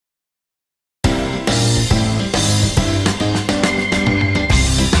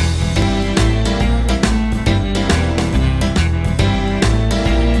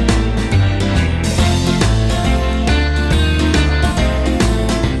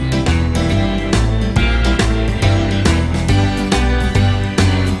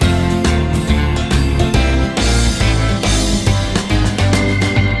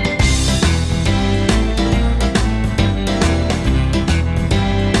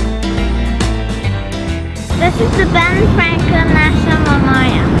This is the Ben Franklin National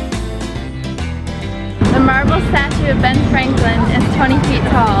Memorial. The marble statue of Ben Franklin is 20 feet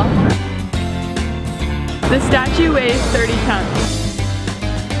tall. The statue weighs 30 tons.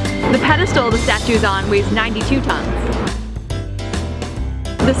 The pedestal the statue is on weighs 92 tons.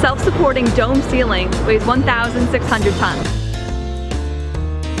 The self-supporting dome ceiling weighs 1,600 tons.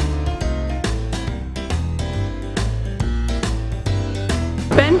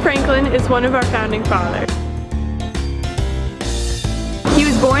 Ben Franklin is one of our founding fathers. He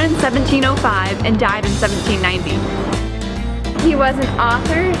was born in 1705 and died in 1790. He was an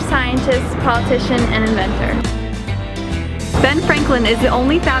author, scientist, politician, and inventor. Ben Franklin is the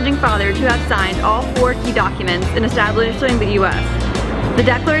only founding father to have signed all 4 key documents in establishing the U.S. The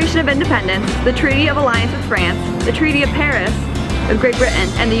Declaration of Independence, the Treaty of Alliance with France, the Treaty of Paris with Great Britain,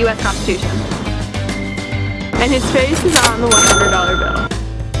 and the U.S. Constitution. And his face is on the $100 bill.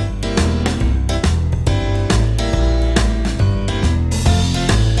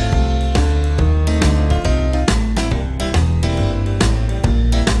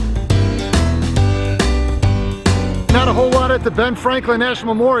 Not a whole lot at the Ben Franklin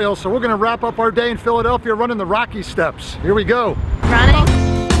National Memorial, so we're going to wrap up our day in Philadelphia running the Rocky Steps. Here we go. Running.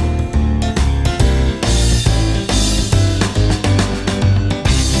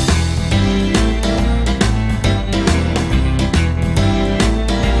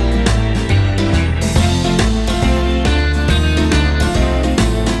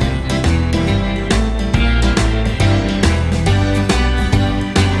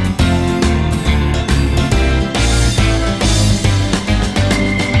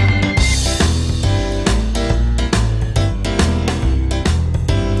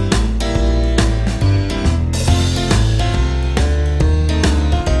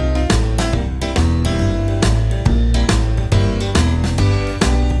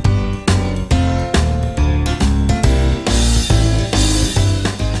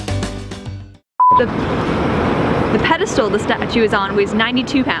 The pedestal the statue is on weighs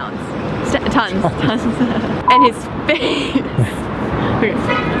 92 pounds. Tons. And his face.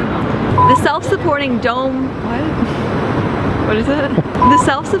 The self-supporting dome. What is it? The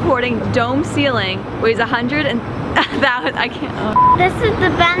self-supporting dome ceiling weighs 100 and I can't. This is the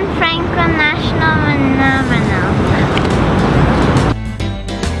Ben Franklin National Monument.